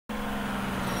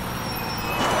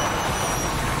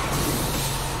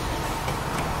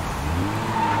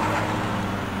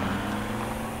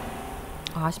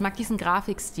Oh, ich mag diesen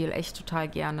Grafikstil echt total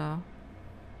gerne.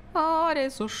 Oh, der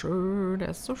ist so schön, der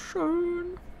ist so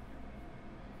schön.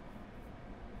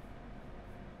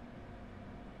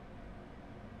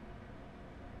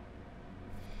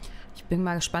 Ich bin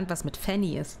mal gespannt, was mit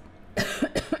Fanny ist.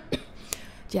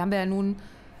 Die haben wir ja nun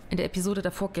in der Episode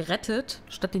davor gerettet,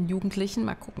 statt den Jugendlichen.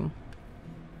 Mal gucken.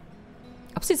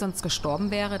 Ob sie sonst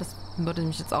gestorben wäre, das würde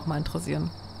mich jetzt auch mal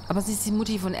interessieren. Aber sie ist die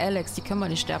Mutti von Alex, die können wir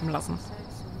nicht sterben lassen.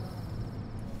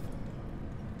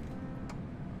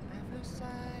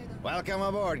 Welcome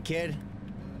aboard, kid.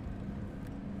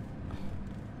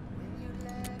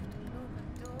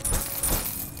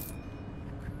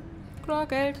 Klar,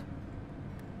 Geld.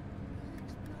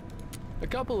 A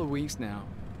couple of weeks now,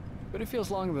 but it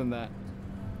feels longer than that.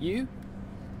 You?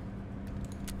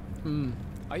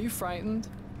 Are you frightened?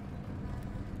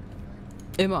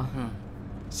 Immer. Huh.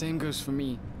 Same goes for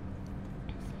me.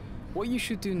 What you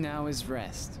should do now is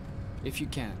rest, if you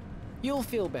can. You'll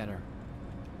feel better.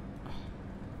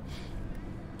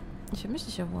 Ich will mich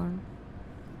nicht erholen.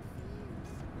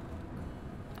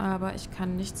 Aber ich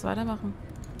kann nichts weitermachen.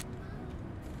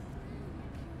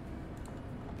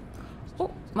 Oh,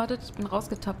 wartet, ich bin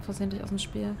rausgetappt versehentlich aus dem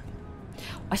Spiel.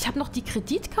 Oh, ich habe noch die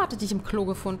Kreditkarte, die ich im Klo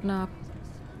gefunden habe.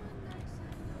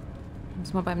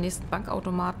 Muss mal beim nächsten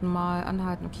Bankautomaten mal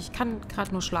anhalten. Okay, ich kann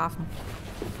gerade nur schlafen.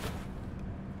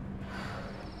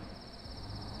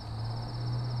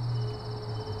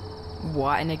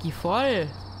 Boah, Energie voll.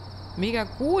 Mega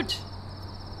gut.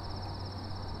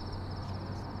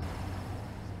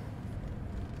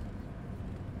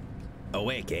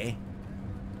 Awake, eh?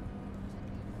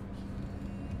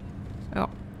 Ja.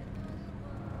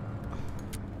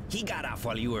 He got off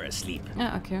while you were asleep.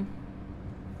 Ja, okay.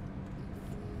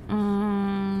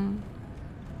 Wollen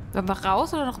wir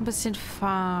raus oder noch ein bisschen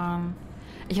fahren?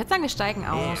 Ich würde sagen, wir steigen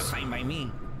Yeah, aus. fine by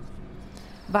me.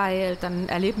 Weil dann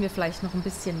erleben wir vielleicht noch ein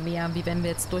bisschen mehr, wie wenn wir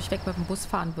jetzt durchweg mit dem Bus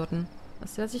fahren würden.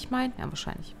 Wisst ihr, was ich meine? Ja,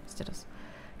 wahrscheinlich. Wisst ihr das?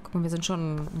 Guck mal, wir sind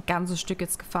schon ein ganzes Stück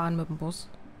jetzt gefahren mit dem Bus.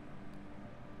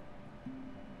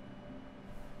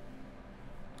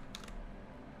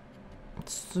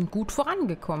 Sind gut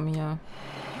vorangekommen hier.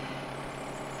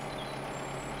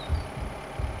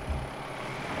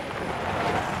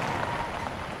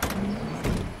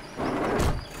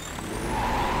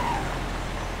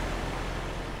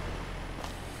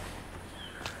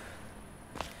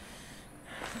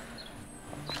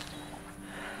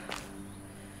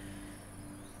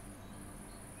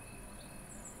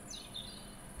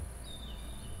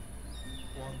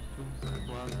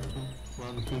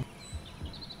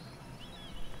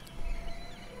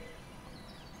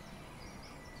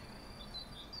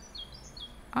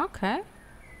 Okay.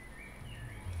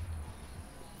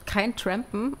 Kein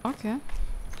Trampen. Okay.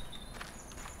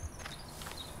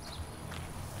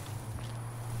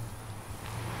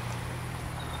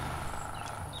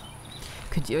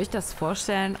 Könnt ihr euch das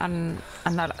vorstellen, an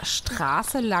der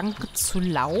Straße lang zu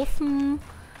laufen?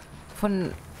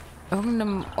 Von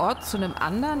irgendeinem Ort zu einem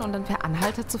anderen und dann per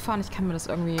Anhalter zu fahren? Ich kann mir das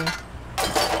irgendwie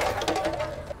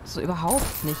so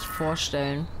überhaupt nicht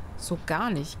vorstellen. So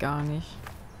gar nicht, gar nicht.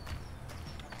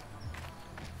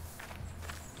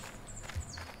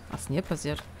 Was ist denn hier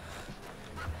passiert?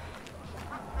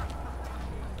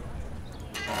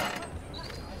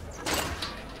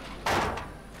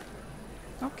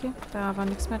 Okay, da war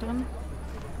nichts mehr drin.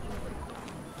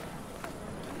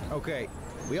 Okay,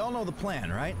 we all know the plan,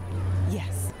 right?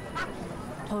 Yes.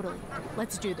 Totally.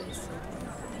 Let's do this.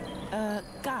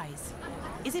 Guys,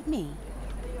 is it me?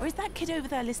 Or is that kid over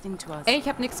there listening to us? Ey, ich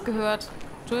habe nichts gehört.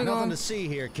 Nothing Entschuldigung. to see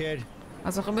here, kid.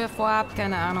 Was auch immer ihr vorhabt,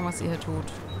 keine Ahnung, was ihr hier tut.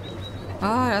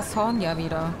 Ah, das Horn ja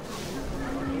wieder.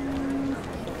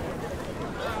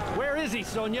 Where is he,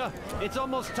 Sonia? It's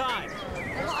almost time.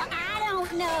 Well, I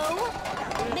don't know.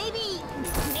 Maybe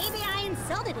I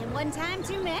insulted him one time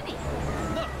too many.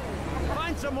 Look,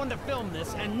 find someone to film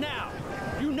this, and now.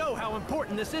 You know how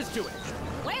important this is to it.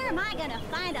 Where am I gonna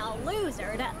find a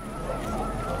loser to...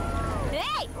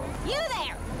 Hey, you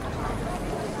there!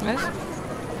 Was?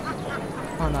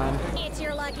 Oh nein. It's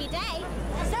your lucky day.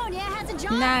 Sonia has a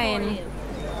job Nein. for you.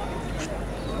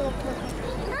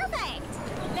 Perfect.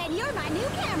 Then you're my new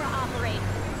camera operator.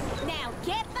 Now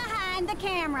get behind the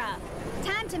camera.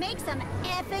 Time to make some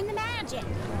effing magic.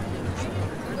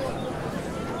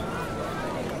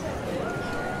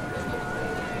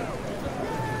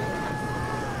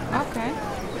 Okay.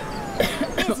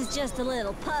 This is just a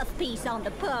little puff piece on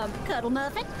the pump, Cuddle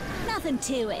Muffin. Nothing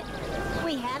to it.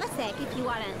 We have a sec if you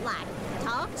want to, like,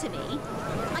 talk to me.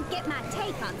 Like, get my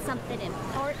take on something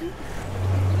important.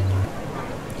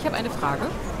 Ich habe eine Frage.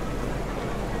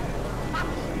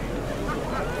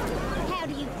 How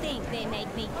do you think them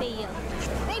make me feel.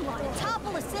 They want to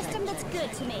topple a system that's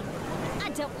good to me. I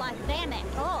don't like them at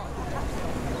all.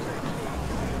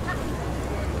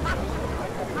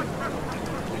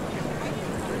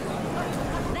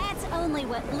 That's only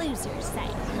what losers say,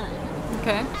 huh?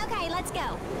 Okay. Okay, let's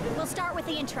go. We'll start with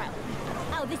the intro.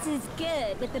 Oh, this is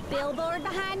good with the billboard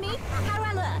behind me. How do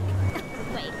I look?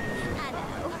 Wait, I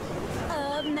know.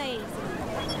 Amazing.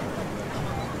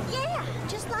 Yeah,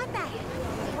 just like that.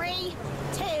 3,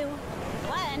 2,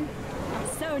 1.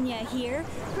 Sonia here,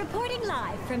 reporting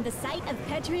live from the site of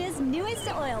Petria's newest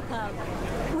oil pump,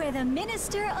 where the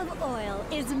Minister of Oil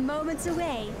is moments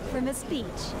away from a speech.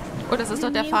 Oh, das ist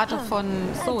doch der Vater von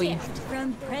A Zoe. gift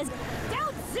from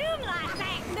Don't zoom like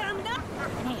that, dum-dum!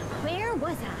 Now, where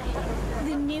was I?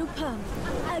 The new pump,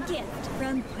 a gift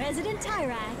from President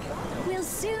Tyrak, will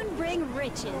soon bring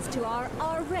riches to our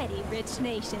already rich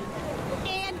nation.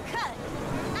 And cut!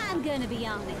 I'm gonna be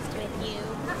honest with you.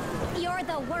 You're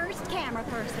the worst camera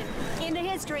person in the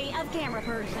history of camera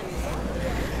persons.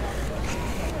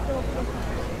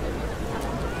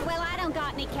 Well, I don't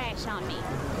got any cash on me,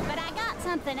 but I got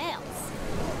something else.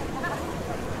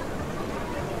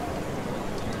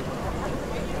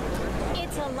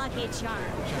 It's a lucky charm.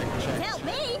 Help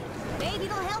me, maybe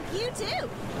it'll help you too.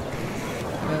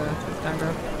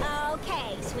 Danke.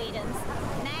 Okay, sweetums.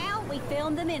 Now we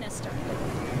film the minister.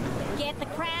 Get the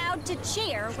crowd to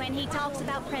cheer when he talks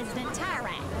about President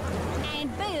Tyrak.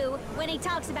 And boo when he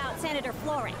talks about Senator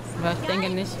Flores. Aber ich denke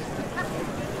Got it? nicht.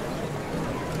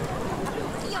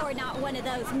 You're not one of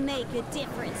those make a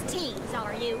difference teams,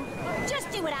 are you?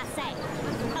 Just do what I say.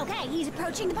 Okay, he's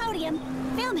approaching the podium.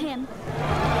 Film him.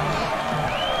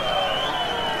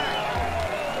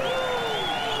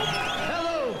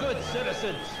 Hello, good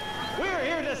citizens. We're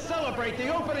here to celebrate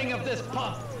the opening of this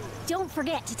pump. Don't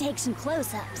forget to take some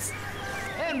close-ups.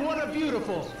 And what a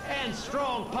beautiful and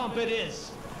strong pump it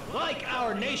is. Like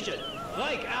our nation,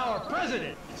 like our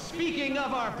president. Speaking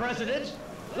of our president,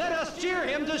 let us cheer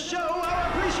him to show our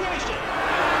appreciation.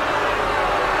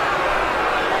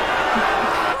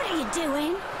 What are you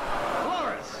doing?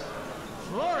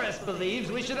 Flores believes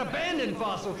we should abandon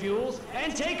fossil fuels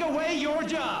and take away your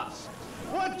jobs.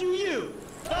 What do you,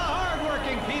 the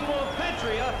hard-working people of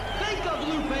Petria, think of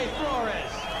Lupe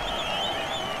Flores?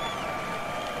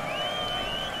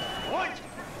 What?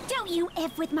 Don't you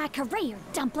F with my career,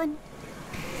 dumpling.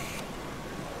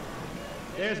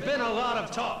 There's been a lot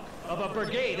of talk of a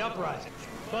brigade uprising.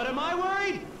 But am I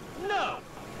worried? No.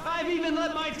 I've even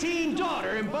let my teen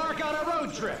daughter embark on a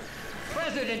road trip.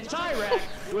 President Tyrak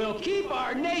will keep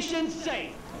our nation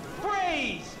safe.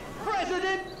 Praise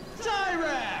President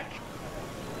Tyrak!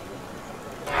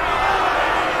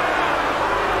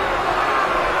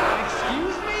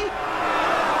 Excuse me?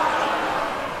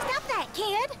 Stop that,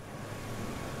 kid!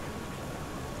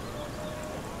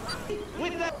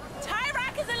 With that...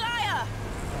 Tyrak is a liar!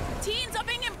 Teens are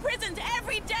being imprisoned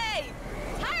every day!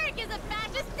 Tyrak is a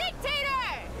fascist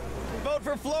dictator! Vote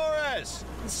for Flores!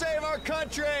 And save our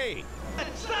country!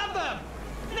 Stop them!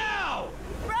 Now!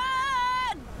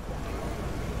 Run!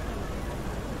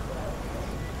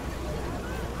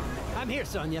 I'm here,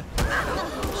 Sonia.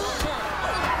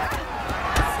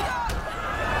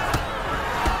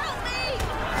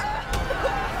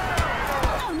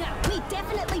 Oh no, we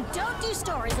definitely don't do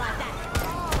stories like that.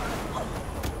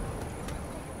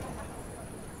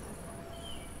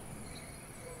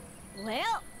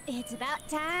 Well, it's about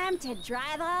time to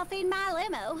drive off in my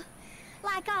limo.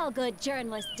 Like all good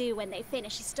journalists do when they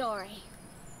finish a story.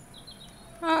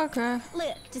 Okay.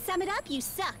 Look, to sum it up, you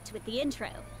sucked with the intro.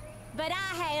 But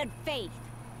I had faith.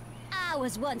 I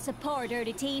was once a poor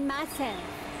dirty teen myself.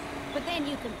 But then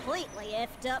you completely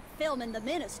effed up filming the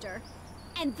minister.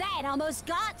 And that almost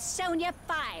got Sonia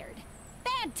fired.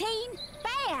 Bad teen,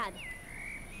 bad!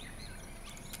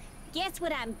 Guess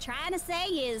what I'm trying to say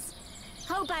is,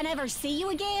 hope I never see you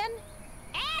again?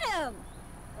 Adam!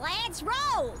 Let's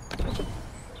roll!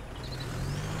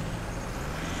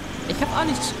 Ich habe auch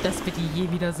nicht, dass wir die je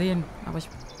wieder sehen, aber ich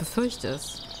befürchte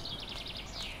es.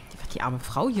 Die wird die arme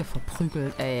Frau hier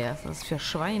verprügelt, ey. Was ist das für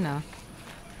Schweine?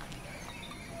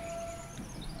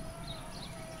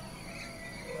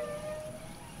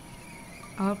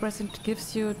 Our president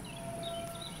gives you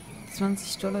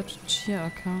 $20 to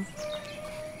cheer, okay.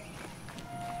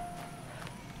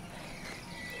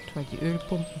 Toll, die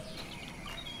Ölpumpen.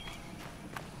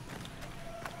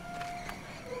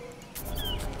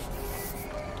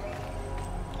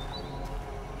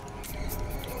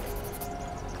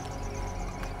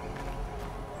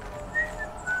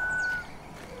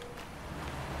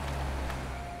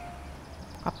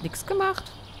 Hab nix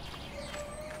gemacht.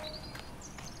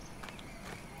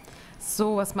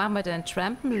 So, was machen wir denn?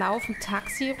 Trampen, laufen,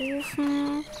 Taxi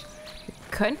rufen. Wir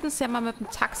könnten es ja mal mit dem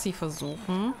Taxi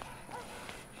versuchen.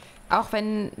 Auch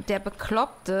wenn der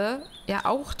Bekloppte ja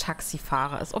auch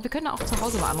Taxifahrer ist. Oh, wir können auch zu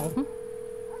Hause mal anrufen.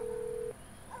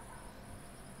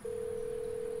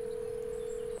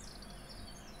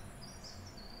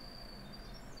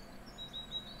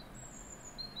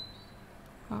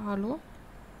 Ah, hallo?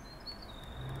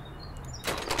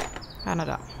 Keiner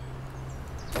da.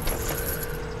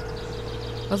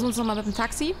 Versuchen wir uns nochmal mit dem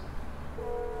Taxi.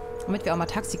 Damit wir auch mal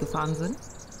Taxi gefahren sind.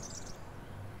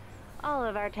 All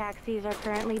of our taxis are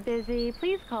currently busy.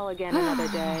 Please call again another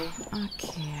day.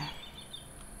 Okay.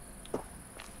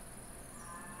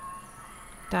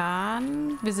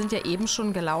 Dann, wir sind ja eben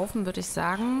schon gelaufen, würde ich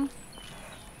sagen.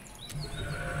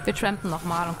 Wir trampen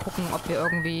nochmal und gucken, ob wir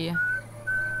irgendwie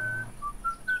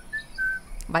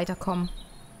weiterkommen.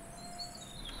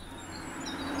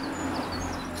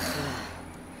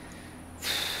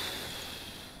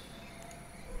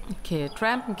 Okay,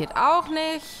 trampen geht auch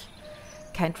nicht.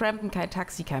 Kein Trampen, kein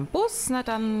Taxi, kein Bus. Na,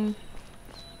 dann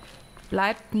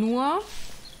bleibt nur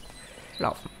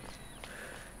laufen.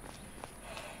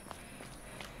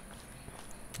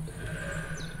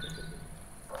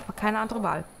 Aber keine andere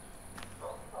Wahl.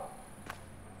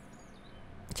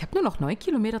 Ich habe nur noch 9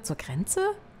 Kilometer zur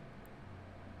Grenze?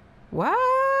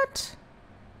 What?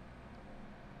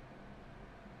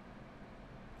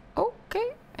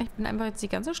 Okay. Ich bin einfach jetzt die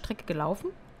ganze Strecke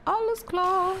gelaufen. Alles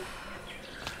klar.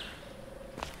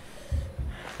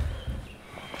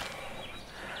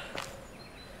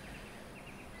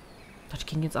 Das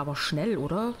ging jetzt aber schnell,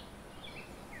 oder?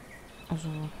 Also.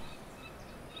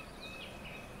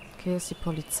 Okay, ist die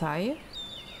Polizei.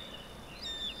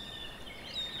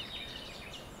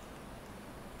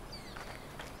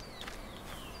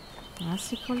 Da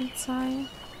ist die Polizei.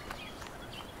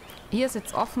 Hier ist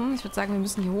jetzt offen. Ich würde sagen, wir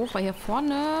müssen hier hoch, weil hier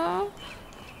vorne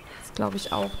ist, glaube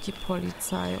ich, auch die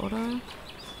Polizei, oder?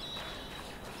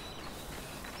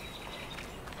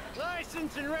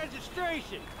 License and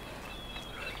registration.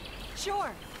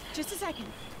 Sure. Just a second.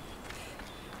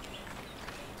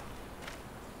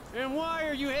 And why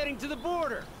are you heading to the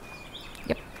border?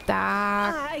 Yep,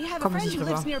 da I have a komme ich friend nicht who rüber.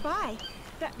 lives nearby.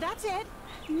 That's it.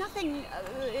 Nothing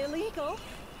illegal.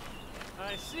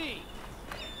 I see.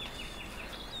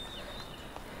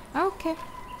 Okay.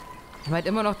 Ich habe halt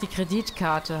immer noch die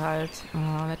Kreditkarte halt. Oh,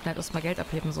 wir hätten halt erstmal Geld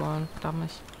abheben sollen.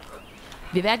 Verdammt.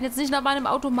 Wir werden jetzt nicht noch bei einem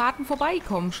Automaten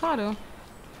vorbeikommen. Schade.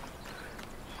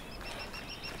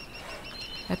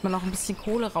 Hätte man noch ein bisschen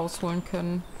Kohle rausholen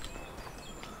können.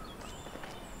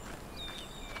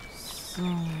 So.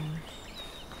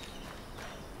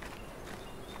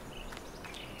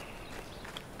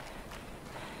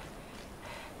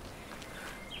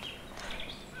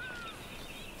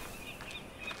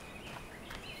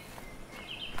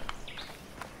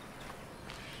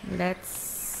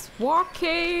 Let's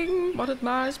walking. Wartet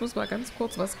mal, ich muss mal ganz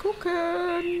kurz was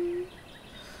gucken.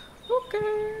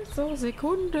 Okay, so,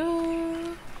 Sekunde.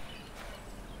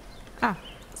 Ah,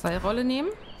 Seilrolle nehmen.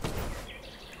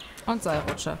 Und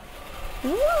Seilrutsche.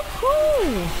 Wuhu!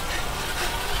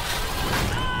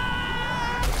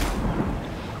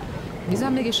 Wieso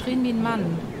haben wir geschrien wie ein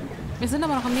Mann? Wir sind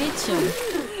aber noch ein Mädchen.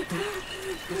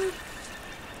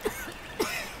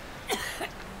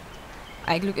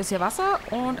 Ein Glück ist hier Wasser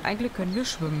und ein Glück können wir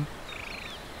schwimmen.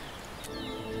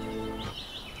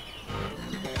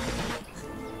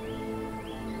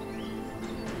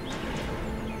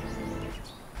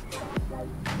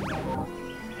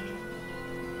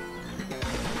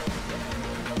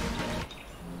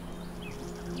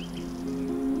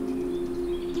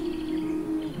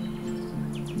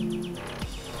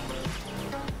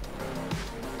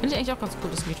 Finde ich eigentlich auch ganz cool,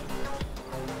 das Lied.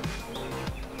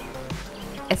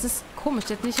 Es ist komisch,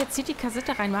 wenn ich jetzt hier die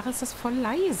Kassette reinmache, ist das voll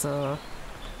leise.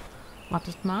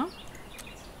 Wartet mal.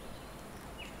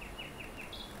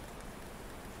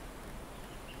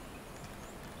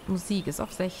 Musik ist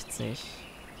auf 60.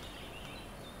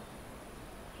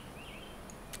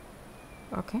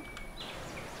 Okay.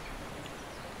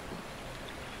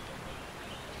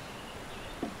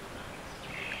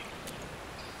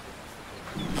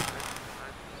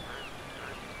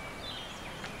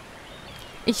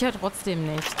 Ich höre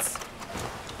trotzdem nichts.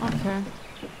 Okay.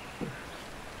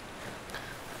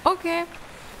 Okay.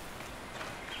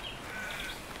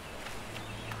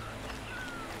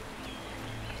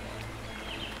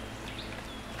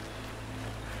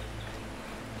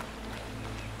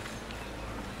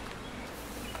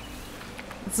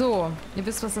 So, ihr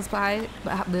wisst,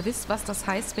 was das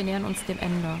heißt, wir nähern uns dem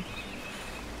Ende.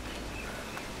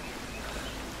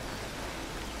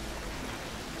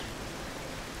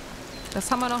 Das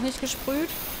haben wir noch nicht gesprüht.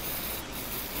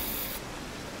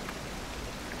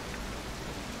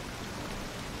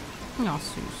 Ja,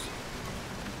 süß.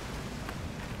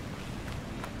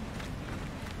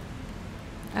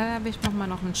 Ich mach mal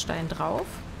noch einen Stein drauf.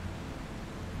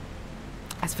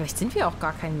 Also vielleicht sind wir auch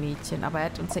gar kein Mädchen, aber er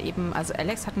hat uns ja eben, also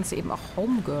Alex hat uns ja eben auch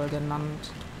Homegirl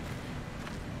genannt.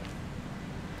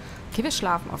 Okay, wir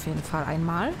schlafen auf jeden Fall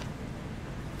einmal.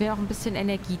 Wir auch ein bisschen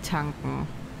Energie tanken.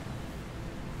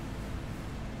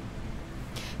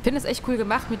 Ich finde es echt cool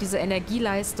gemacht mit dieser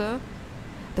Energieleiste,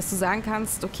 dass du sagen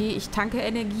kannst, okay, ich tanke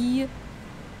Energie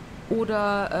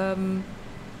oder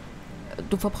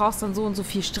du verbrauchst dann so und so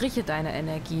viel Striche deiner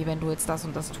Energie, wenn du jetzt das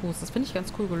und das tust. Das finde ich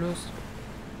ganz cool gelöst.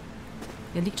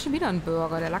 Hier liegt schon wieder ein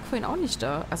Burger. Der lag vorhin auch nicht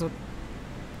da. Also,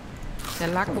 der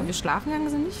lag, wo wir schlafen gegangen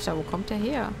sind, nicht da. Wo kommt der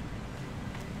her?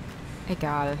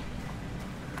 Egal.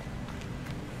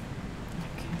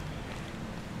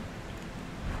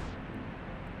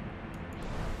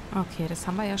 Okay, das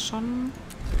haben wir ja schon.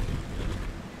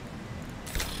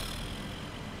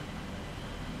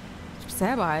 Ich hab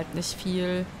selber halt nicht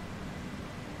viel.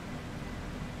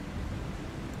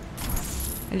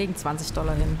 Wir legen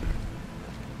 $20 hin.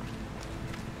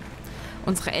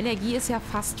 Unsere Energie ist ja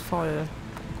fast voll.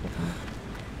 Gucken.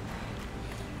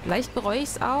 Vielleicht bereue ich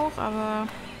es auch, aber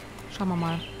schauen wir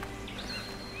mal.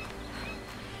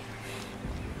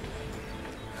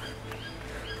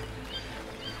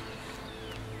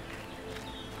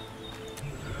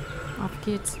 Auf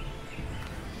geht's.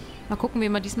 Mal gucken, wie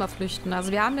wir diesmal flüchten.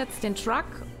 Also wir haben jetzt den Truck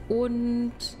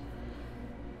und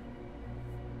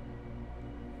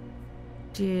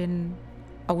den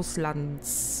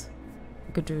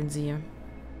Auslandsgedönsi.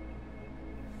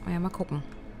 Ja, mal gucken.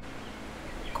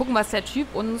 Gucken, was der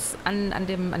Typ uns an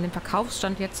dem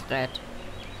Verkaufsstand jetzt rät.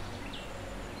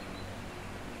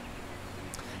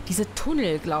 Diese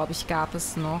Tunnel, glaube ich, gab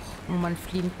es noch, wo man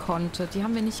fliehen konnte. Die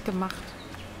haben wir nicht gemacht.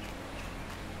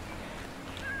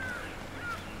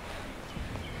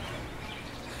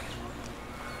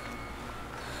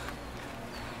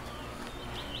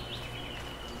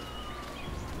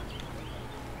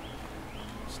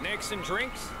 Snacks and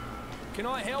drinks? Can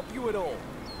I help you at all?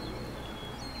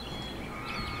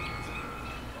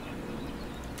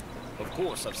 Of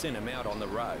course, I've sent him out on the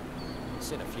road.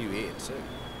 Sent a few here too.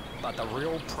 But the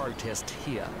real protest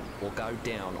here will go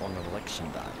down on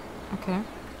election day. Okay.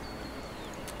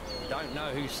 Don't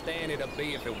know whose stand it'd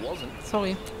be if it wasn't.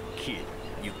 Sorry. Kid,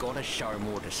 you gotta show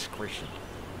more discretion.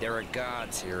 There are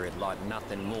guards here who'd like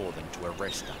nothing more than to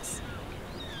arrest us.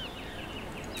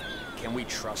 Can we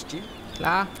trust you?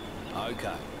 Klar.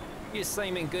 Okay. You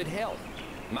seem in good health.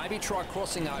 Maybe try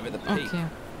crossing over the peak. Okay.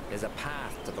 There's a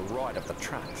path to the right of the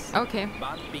tracks. Okay.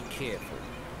 But be careful.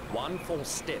 One false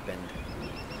step and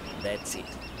that's it.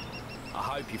 I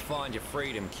hope you find your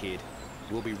freedom, kid.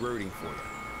 We'll be rooting for you.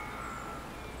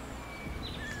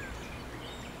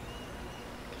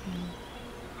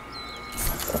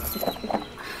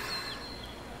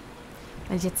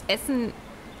 Wenn ich jetzt essen...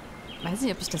 Weiß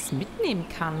nicht, ob ich das mitnehmen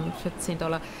kann für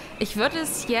 $10. Ich würde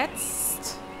es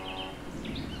jetzt...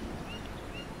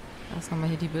 Lass nochmal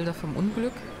hier die Bilder vom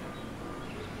Unglück.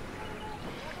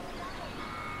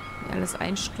 Wie alles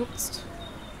einstürzt.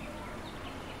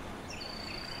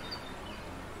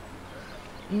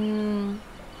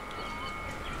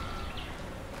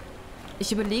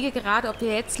 Ich überlege gerade, ob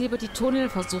wir jetzt lieber die Tunnel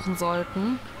versuchen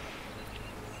sollten.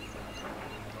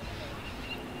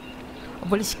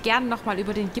 Obwohl ich gern nochmal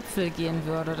über den Gipfel gehen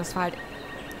würde. Das war halt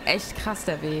echt krass,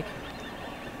 der Weg.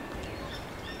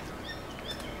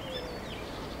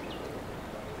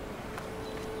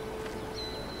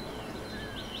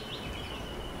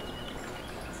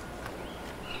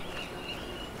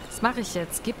 Was mache ich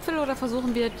jetzt? Gipfel oder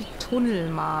versuchen wir die Tunnel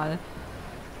mal?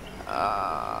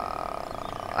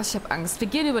 Ich habe Angst. Wir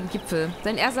gehen über den Gipfel.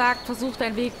 Wenn er sagt, versuch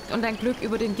deinen Weg und dein Glück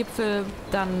über den Gipfel,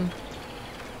 dann...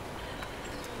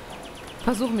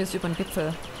 Versuchen wir es über den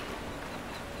Gipfel.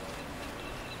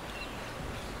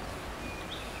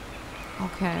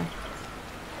 Okay.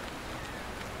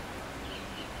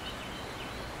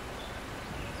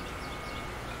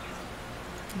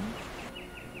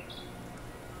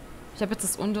 Ich habe jetzt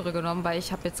das untere genommen, weil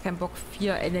ich habe jetzt keinen Bock,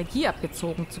 4 Energie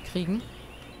abgezogen zu kriegen.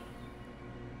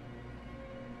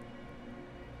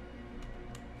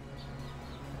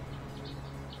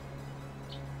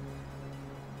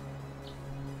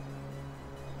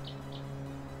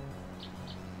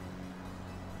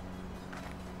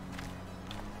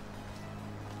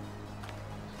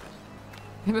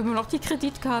 Ich habe immer noch die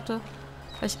Kreditkarte.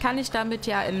 Vielleicht kann ich damit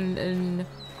ja in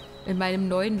meinem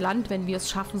neuen Land, wenn wir es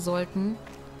schaffen sollten,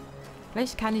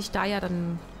 vielleicht kann ich da ja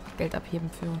dann Geld abheben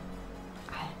für. Alter.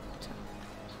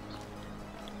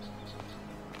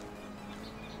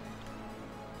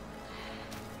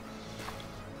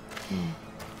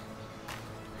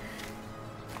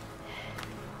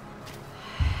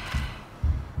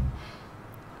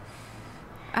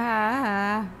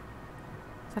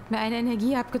 Mir eine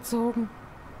Energie abgezogen.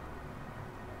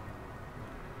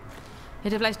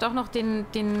 Hätte vielleicht doch noch den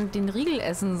Riegel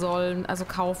essen sollen, also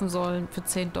kaufen sollen für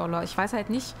 $10. Ich weiß halt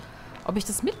nicht, ob ich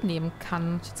das mitnehmen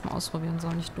kann. Ich jetzt mal ausprobieren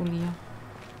soll, nicht Dulli.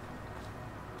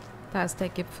 Da ist der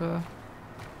Gipfel.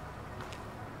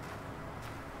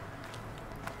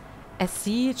 Es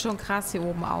sieht schon krass hier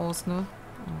oben aus, ne?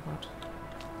 Oh Gott.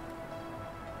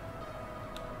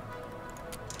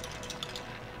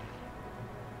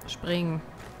 Springen.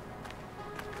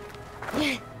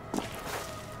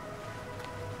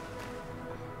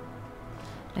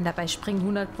 Wenn dabei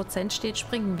Springen 100% steht,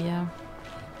 springen wir.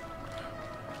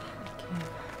 Okay.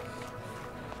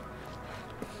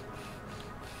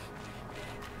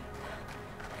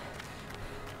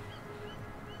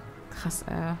 Krass,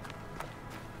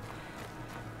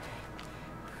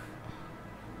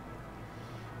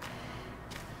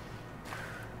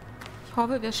 Ich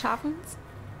hoffe, wir schaffen es.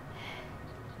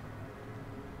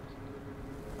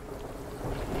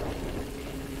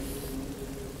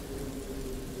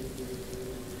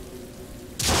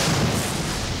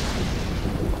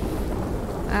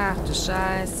 Ach du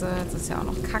Scheiße, jetzt ist ja auch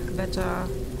noch Kackwetter.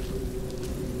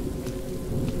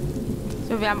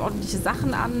 So, wir haben ordentliche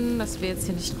Sachen an, dass wir jetzt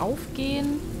hier nicht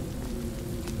raufgehen.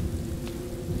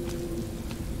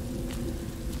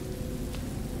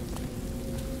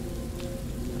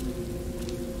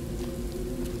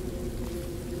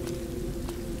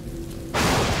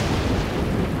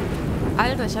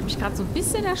 Alter, ich habe mich gerade so ein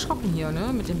bisschen erschrocken hier,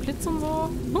 ne? Mit dem Blitz und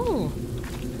so.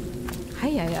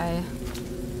 Heieiei.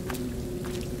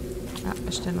 Ja,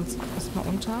 wir stellen uns erstmal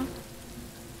unter.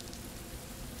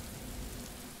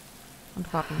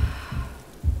 Und warten.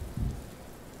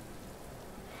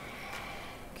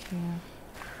 Okay.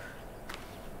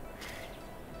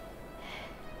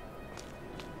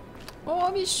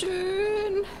 Oh, wie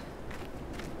schön.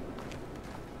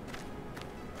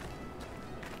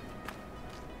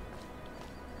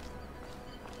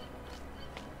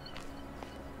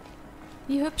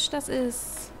 Wie hübsch das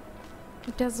ist.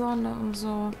 Mit der Sonne und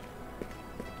so.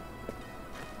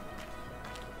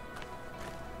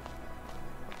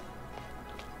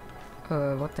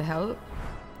 What the hell?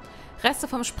 Reste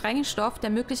vom Sprengstoff, der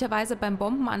möglicherweise beim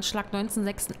Bombenanschlag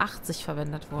 1986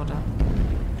 verwendet wurde.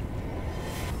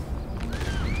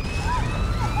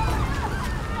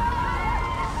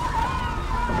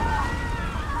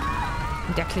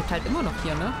 Und der klebt halt immer noch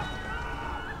hier, ne?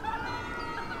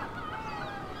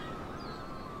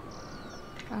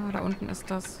 Ah, da unten ist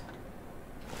das.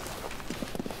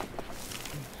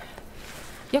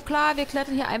 Ja klar, wir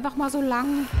klettern hier einfach mal so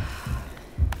lang.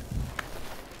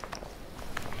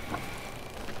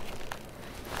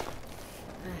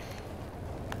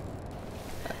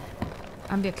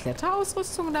 Haben wir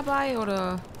Kletterausrüstung dabei,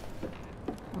 oder?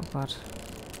 Oh Gott.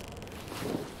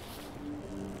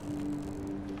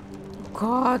 Oh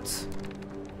Gott.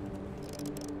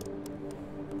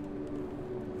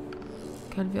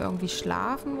 Können wir irgendwie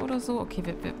schlafen oder so? Okay,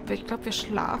 ich glaube, wir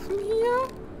schlafen hier.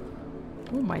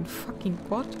 Oh mein fucking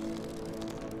Gott.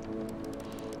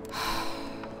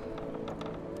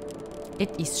 Es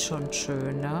ist schon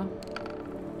schön, ne?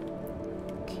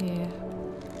 Okay.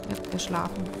 Ja, wir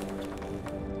schlafen.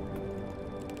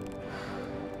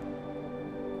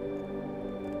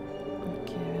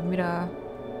 Okay, wir haben wieder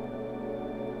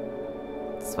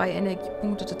 2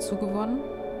 Energiepunkte dazu gewonnen.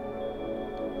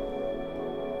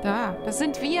 Da, das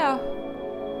sind wir.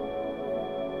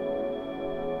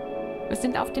 Wir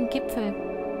sind auf dem Gipfel.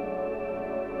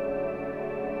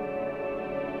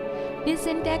 Wir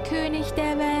sind der König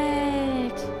der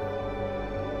Welt.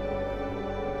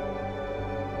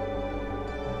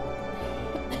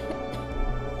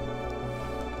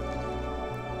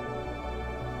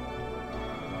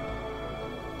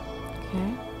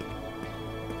 Okay.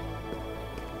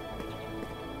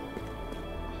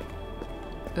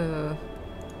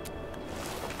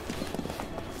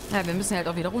 Ja, wir müssen halt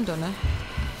auch wieder runter, ne?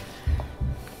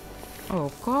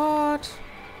 Oh Gott.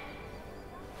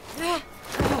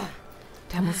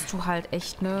 Da musst du halt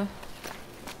echt, ne?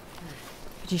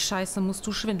 Die Scheiße musst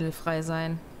du schwindelfrei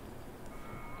sein.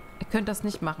 Ihr könnt das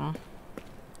nicht machen.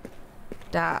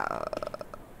 Da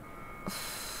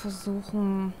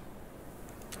versuchen...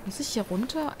 Muss ich hier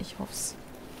runter? Ich hoff's.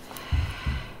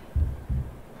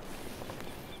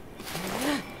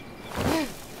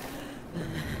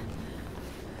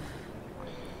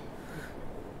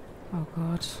 Oh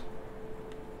Gott.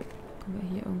 Kommen wir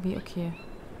hier irgendwie... Okay.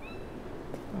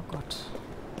 Oh Gott.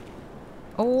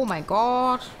 Oh mein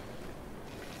Gott.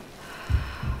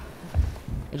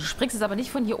 Du springst jetzt aber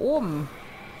nicht von hier oben.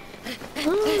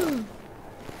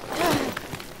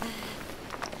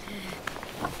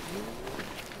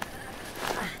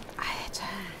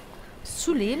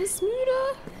 du lebensmüde?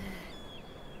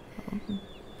 Da unten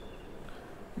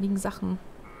liegen Sachen.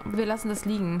 Aber wir lassen das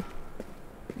liegen.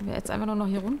 Wir jetzt einfach nur noch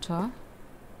hier runter.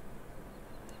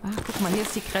 Ach, guck mal, hier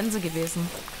ist die Grenze gewesen.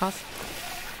 Krass.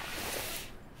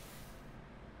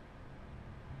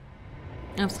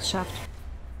 Ich hab's geschafft.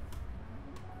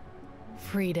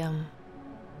 Freedom.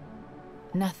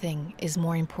 Nothing is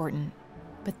more important,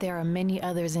 but there are many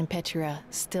others in Petria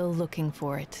still looking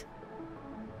for it.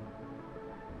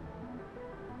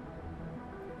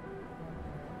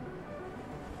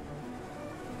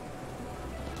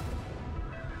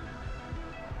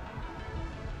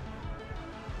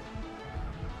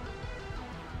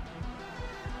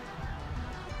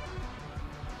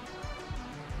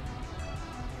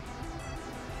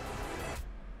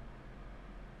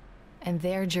 And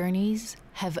their journeys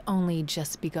have only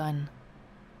just begun.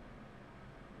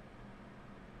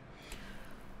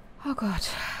 Oh Gott.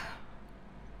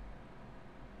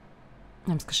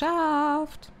 Wir haben es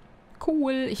geschafft.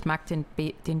 Cool. Ich mag den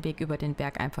Weg über den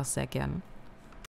Berg einfach sehr gern.